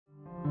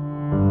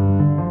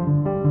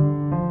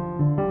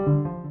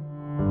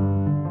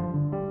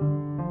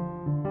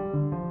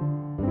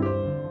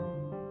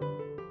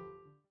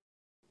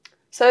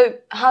So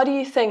how do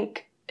you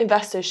think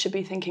investors should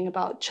be thinking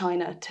about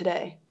China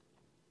today?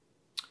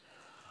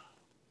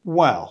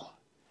 Well,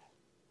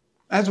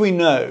 as we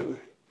know,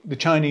 the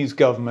Chinese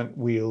government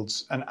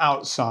wields an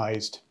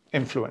outsized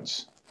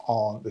influence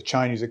on the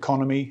Chinese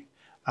economy,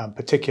 and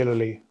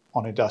particularly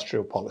on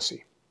industrial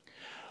policy.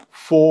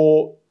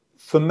 For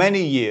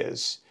many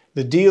years,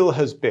 the deal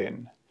has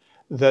been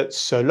that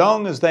so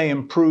long as they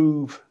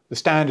improve the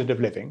standard of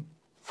living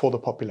for the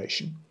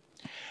population,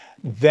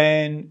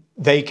 then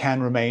they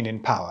can remain in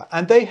power.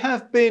 And they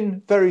have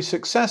been very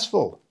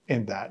successful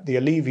in that. The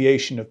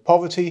alleviation of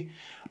poverty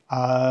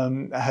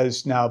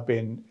has now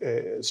been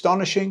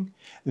astonishing.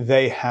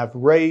 They have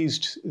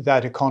raised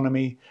that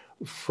economy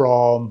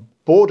from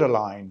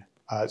borderline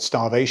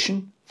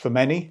starvation for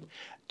many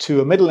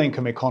to a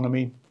middle-income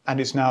economy,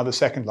 and it's now the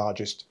second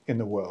largest in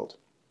the world.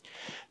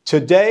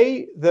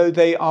 Today, though,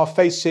 they are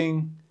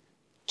facing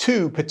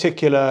two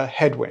particular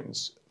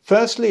headwinds.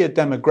 Firstly, a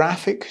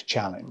demographic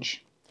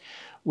challenge,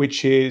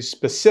 which is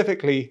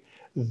specifically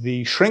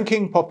the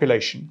shrinking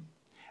population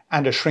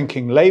and a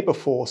shrinking labour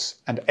force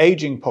and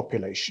ageing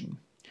population,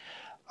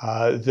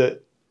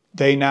 that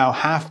they now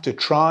have to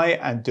try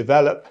and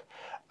develop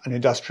an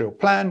industrial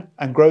plan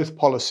and growth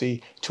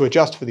policy to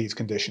adjust for these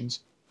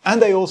conditions.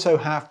 And they also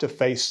have to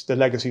face the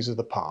legacies of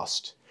the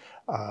past.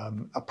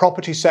 A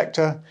property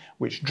sector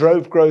which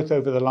drove growth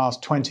over the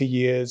last 20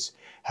 years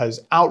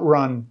has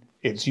outrun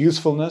its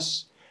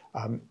usefulness.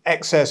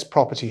 Excess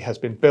property has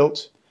been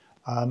built,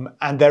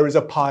 and there is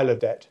a pile of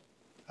debt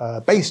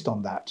based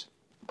on that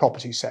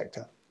property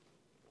sector.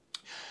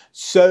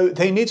 So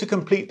they need to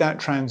complete that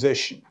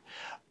transition.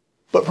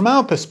 But from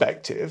our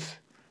perspective,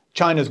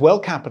 China's well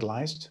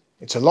capitalized.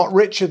 It's a lot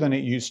richer than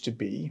it used to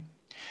be.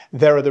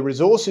 There are the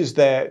resources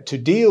there to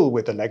deal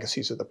with the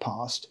legacies of the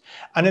past,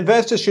 and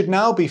investors should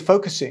now be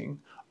focusing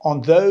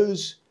on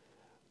those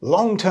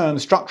long-term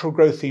structural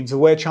growth themes of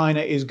where China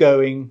is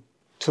going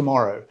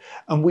tomorrow.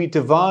 And we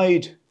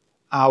divide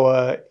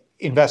our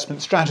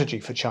investment strategy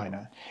for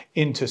China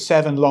into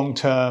 7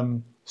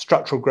 long-term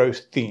structural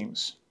growth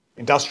themes.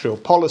 Industrial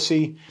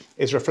policy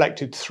is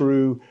reflected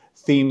through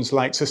themes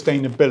like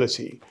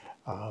sustainability,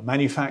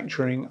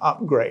 manufacturing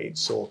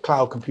upgrades, or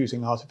cloud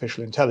computing,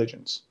 artificial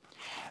intelligence.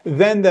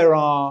 Then there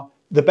are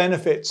the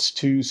benefits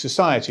to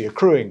society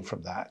accruing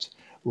from that: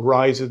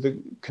 rise of the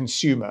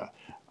consumer,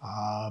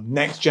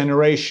 next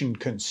generation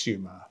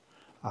consumer,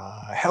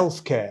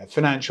 healthcare,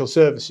 financial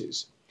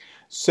services.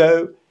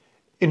 So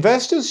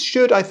investors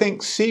should, I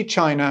think, see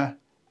China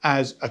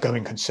as a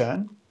going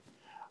concern,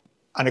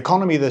 an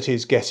economy that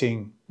is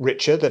getting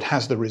richer, that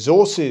has the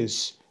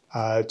resources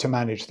to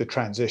manage the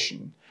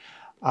transition.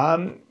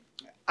 And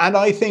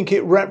I think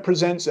it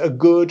represents a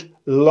good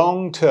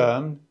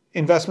long-term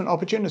investment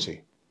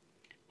opportunity.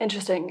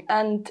 Interesting.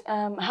 And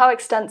how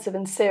extensive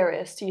and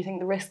serious do you think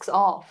the risks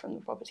are from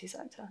the property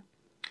sector?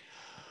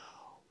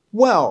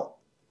 Well,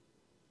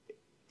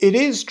 it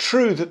is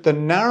true that the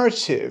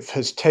narrative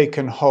has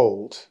taken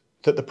hold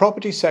that the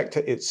property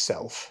sector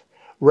itself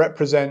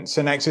represents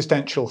an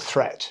existential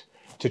threat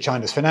to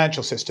China's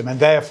financial system, and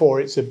therefore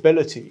its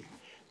ability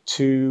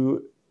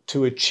to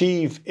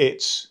achieve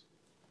its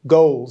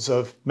goals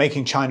of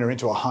making China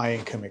into a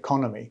high-income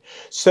economy.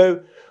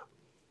 So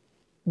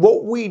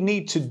what we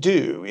need to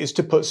do is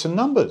to put some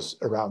numbers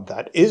around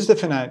that. Is the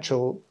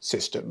financial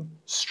system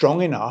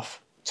strong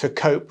enough to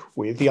cope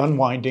with the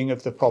unwinding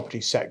of the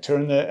property sector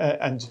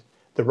and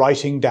the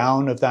writing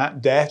down of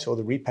that debt, or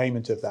the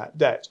repayment of that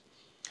debt?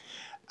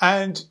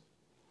 And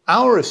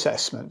our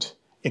assessment,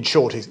 in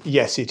short, is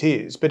yes, it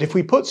is. But if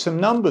we put some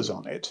numbers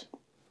on it,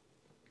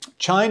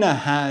 China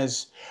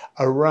has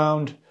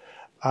around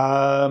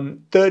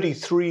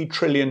 $33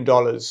 trillion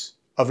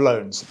of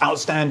loans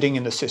outstanding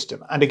in the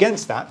system. And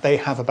against that, they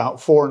have about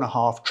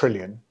 $4.5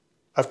 trillion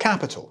of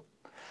capital.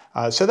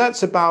 So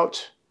that's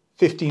about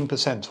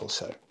 15% or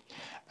so.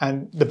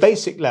 And the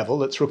basic level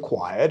that's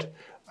required,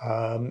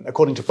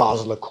 according to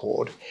Basel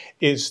Accord,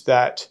 is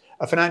that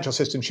a financial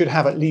system should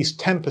have at least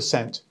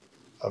 10%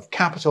 of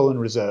capital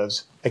and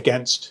reserves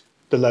against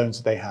the loans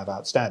that they have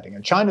outstanding.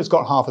 And China's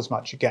got half as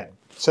much again.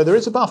 So there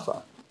is a buffer.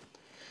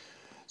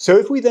 So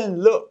if we then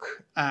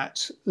look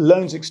at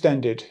loans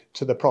extended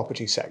to the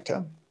property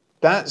sector,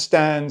 that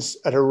stands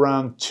at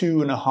around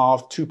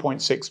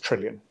 2.6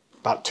 trillion.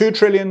 About 2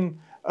 trillion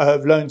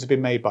of loans have been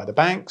made by the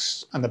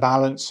banks, and the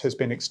balance has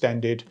been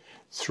extended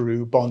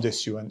through bond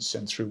issuance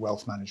and through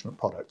wealth management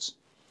products.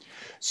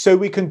 So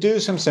we can do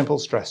some simple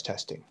stress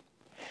testing.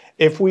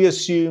 If we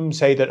assume,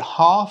 say, that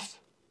half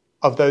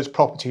of those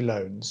property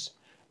loans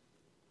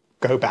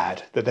go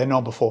bad, that they're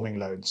non-performing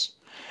loans,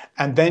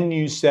 and then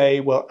you say,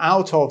 well,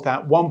 out of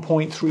that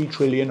 1.3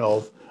 trillion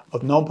of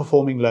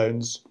non-performing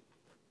loans,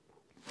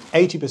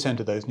 80%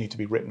 of those need to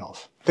be written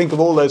off. Think of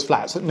all those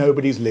flats that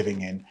nobody's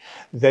living in.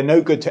 They're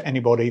no good to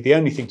anybody. The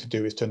only thing to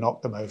do is to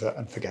knock them over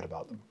and forget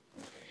about them.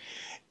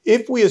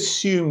 If we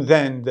assume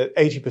then that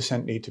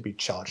 80% need to be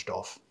charged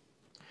off,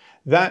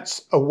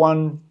 that's a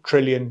 $1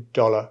 trillion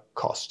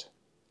cost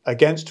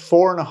against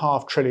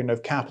 $4.5 trillion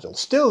of capital.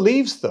 Still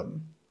leaves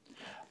them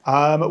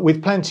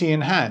with plenty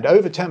in hand.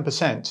 Over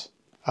 10%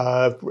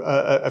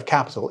 of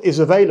capital is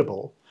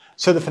available,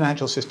 so the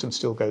financial system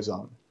still goes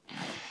on.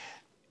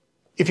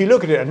 If you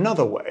look at it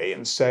another way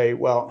and say,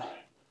 well,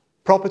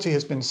 property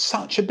has been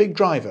such a big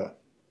driver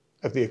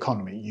of the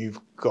economy. You've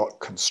got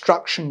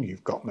construction,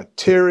 you've got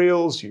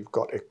materials, you've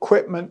got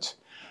equipment,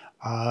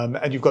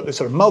 and you've got this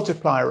sort of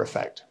multiplier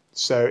effect.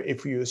 So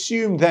if you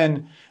assume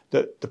then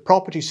that the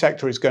property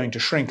sector is going to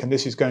shrink and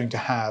this is going to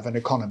have an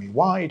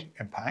economy-wide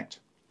impact,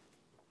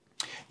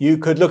 you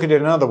could look at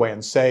it another way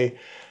and say,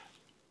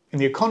 in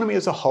the economy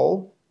as a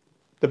whole,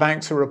 the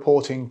banks are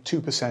reporting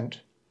 2%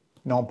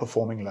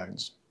 non-performing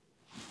loans.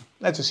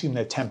 Let's assume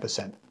they're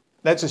 10%.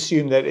 Let's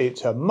assume that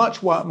it's a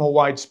much more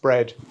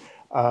widespread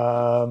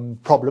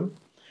problem.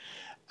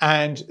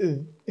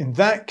 And in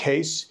that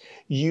case,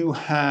 you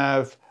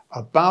have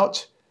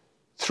about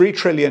 3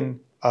 trillion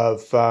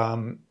of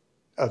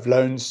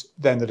loans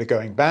then that are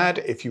going bad.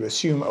 If you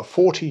assume a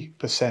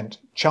 40%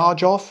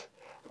 charge-off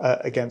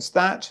against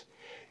that,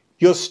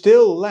 you're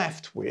still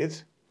left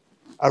with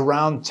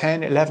around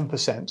 10,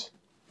 11%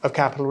 of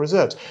capital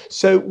reserves.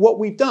 So what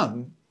we've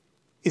done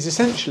is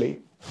essentially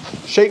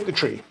shake the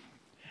tree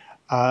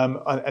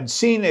and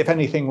seen if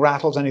anything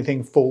rattles,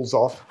 anything falls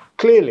off.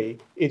 Clearly,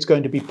 it's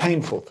going to be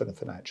painful for the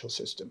financial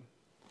system.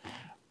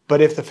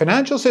 But if the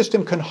financial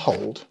system can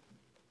hold,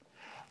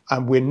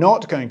 and we're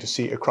not going to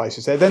see a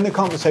crisis there, then the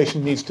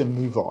conversation needs to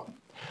move on.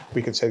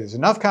 We can say there's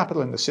enough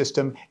capital in the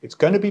system, it's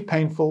going to be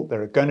painful,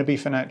 there are going to be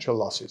financial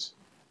losses.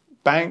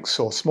 Banks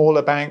or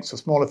smaller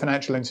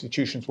financial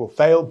institutions will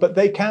fail, but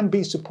they can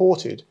be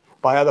supported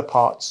by other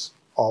parts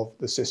of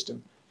the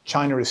system.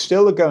 China is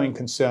still a going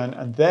concern,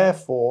 and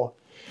therefore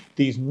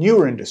these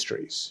newer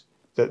industries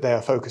that they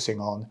are focusing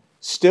on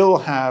still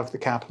have the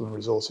capital and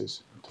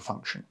resources to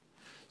function.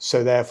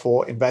 So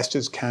therefore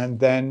investors can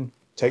then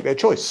take their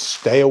choice,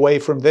 stay away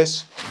from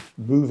this,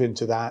 move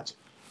into that.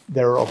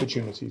 There are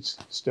opportunities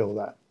still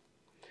there.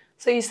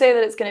 So you say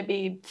that it's going to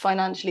be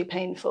financially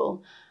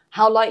painful.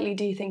 How likely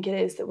do you think it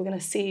is that we're going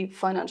to see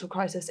financial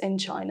crisis in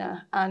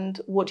China? And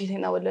what do you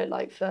think that would look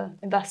like for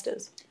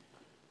investors?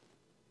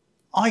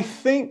 I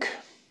think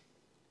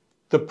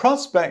the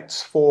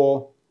prospects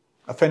for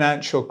a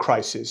financial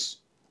crisis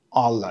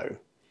are low.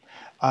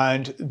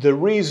 And the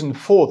reason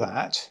for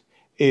that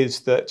is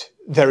that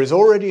there is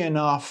already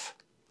enough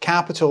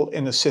capital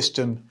in the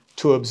system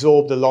to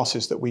absorb the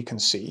losses that we can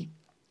see,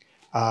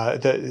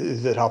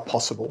 that are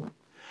possible.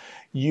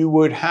 You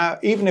would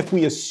have, even if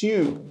we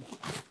assume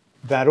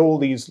that all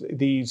these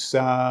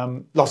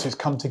losses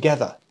come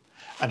together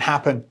and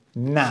happen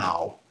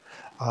now,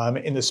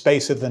 in the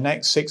space of the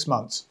next 6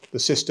 months, the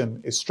system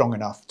is strong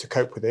enough to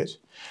cope with it.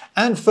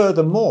 And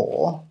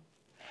furthermore,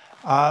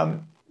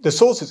 the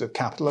sources of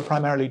capital are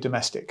primarily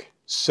domestic.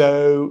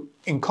 So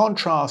in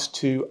contrast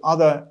to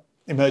other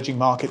emerging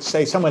markets,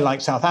 say somewhere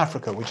like South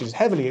Africa, which is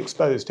heavily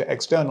exposed to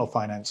external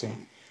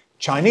financing,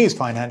 Chinese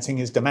financing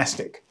is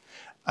domestic.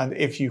 And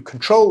if you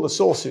control the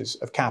sources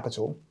of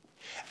capital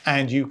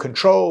and you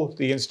control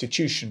the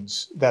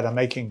institutions that are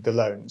making the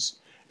loans,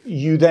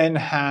 you then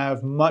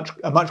have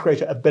a much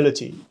greater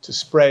ability to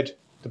spread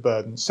the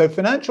burden. So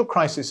financial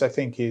crisis, I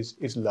think,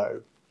 is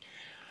low.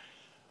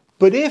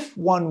 But if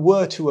one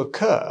were to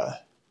occur,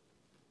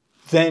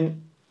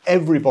 then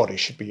everybody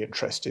should be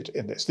interested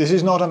in this. This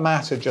is not a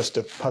matter just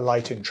of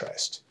polite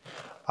interest.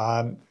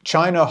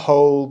 China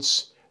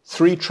holds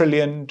 $3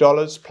 trillion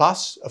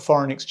plus of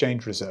foreign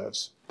exchange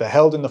reserves. They're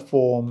held in the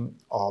form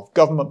of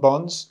government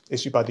bonds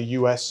issued by the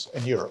US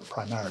and Europe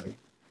primarily.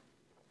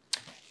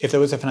 If there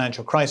was a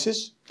financial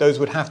crisis, those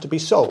would have to be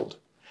sold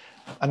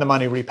and the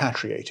money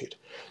repatriated.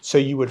 So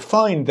you would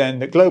find then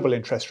that global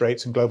interest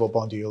rates and global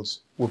bond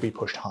yields will be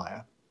pushed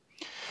higher.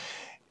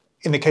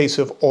 In the case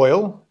of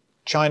oil,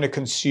 China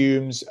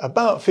consumes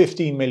about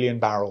 15 million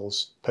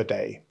barrels per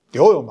day. The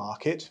oil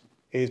market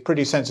is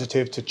pretty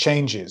sensitive to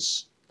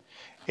changes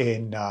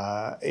in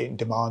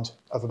demand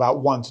of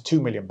about 1 to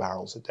 2 million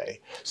barrels a day.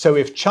 So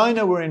if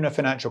China were in a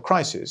financial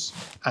crisis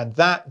and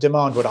that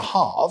demand were to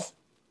halve,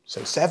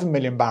 so 7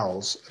 million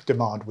barrels of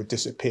demand would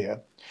disappear,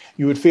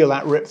 you would feel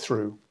that rip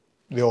through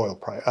the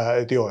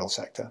oil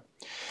sector.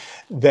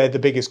 They're the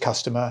biggest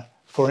customer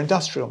for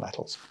industrial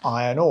metals,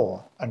 iron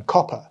ore and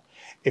copper.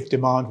 If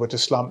demand were to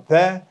slump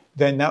there,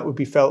 then that would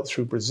be felt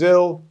through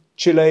Brazil,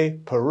 Chile,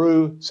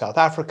 Peru, South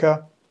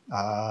Africa,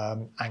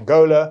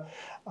 Angola,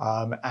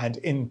 and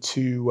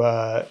into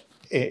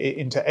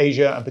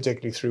Asia, and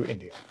particularly through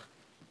India.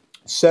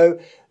 So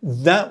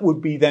that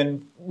would be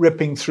then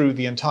ripping through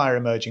the entire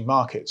emerging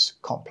markets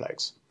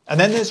complex. And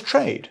then there's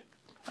trade.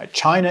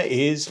 China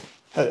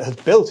has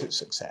built its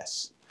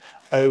success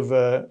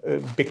over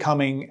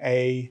becoming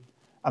a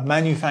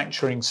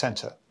manufacturing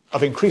center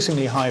of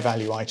increasingly high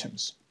value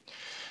items,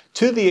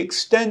 to the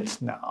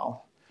extent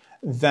now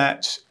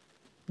that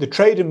the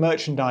trade in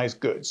merchandise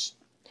goods,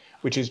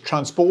 which is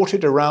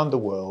transported around the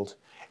world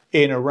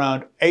in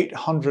around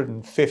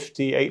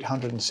 850,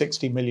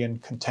 860 million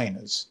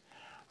containers,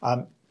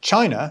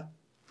 China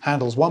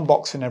handles 1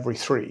 box in every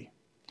 3.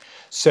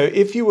 So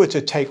if you were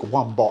to take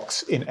one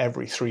box in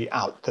every three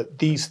out, that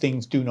these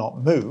things do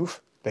not move,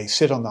 they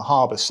sit on the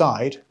harbour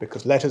side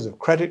because letters of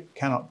credit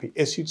cannot be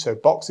issued, so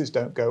boxes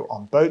don't go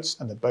on boats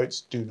and the boats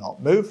do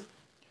not move,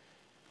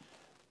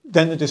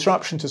 then the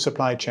disruption to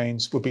supply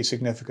chains would be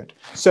significant.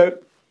 So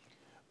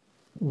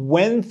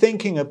when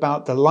thinking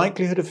about the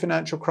likelihood of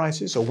financial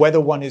crisis or whether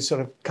one is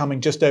sort of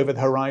coming just over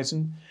the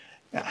horizon,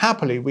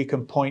 happily we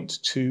can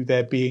point to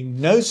there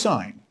being no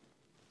sign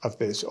of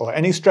this or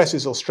any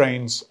stresses or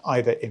strains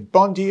either in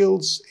bond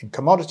yields, in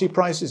commodity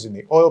prices, in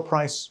the oil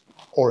price,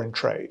 or in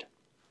trade.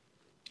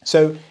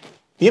 So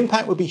the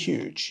impact would be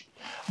huge,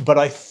 but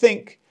I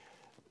think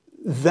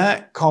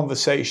that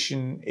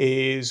conversation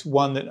is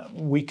one that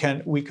we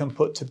can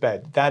put to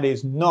bed. That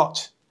is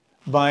not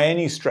by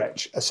any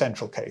stretch a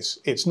central case.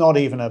 It's not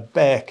even a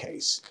bear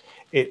case.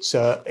 It's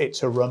a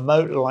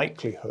remote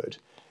likelihood,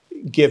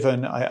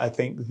 given I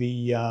think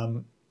the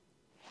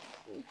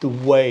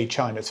way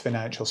China's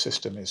financial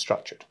system is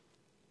structured.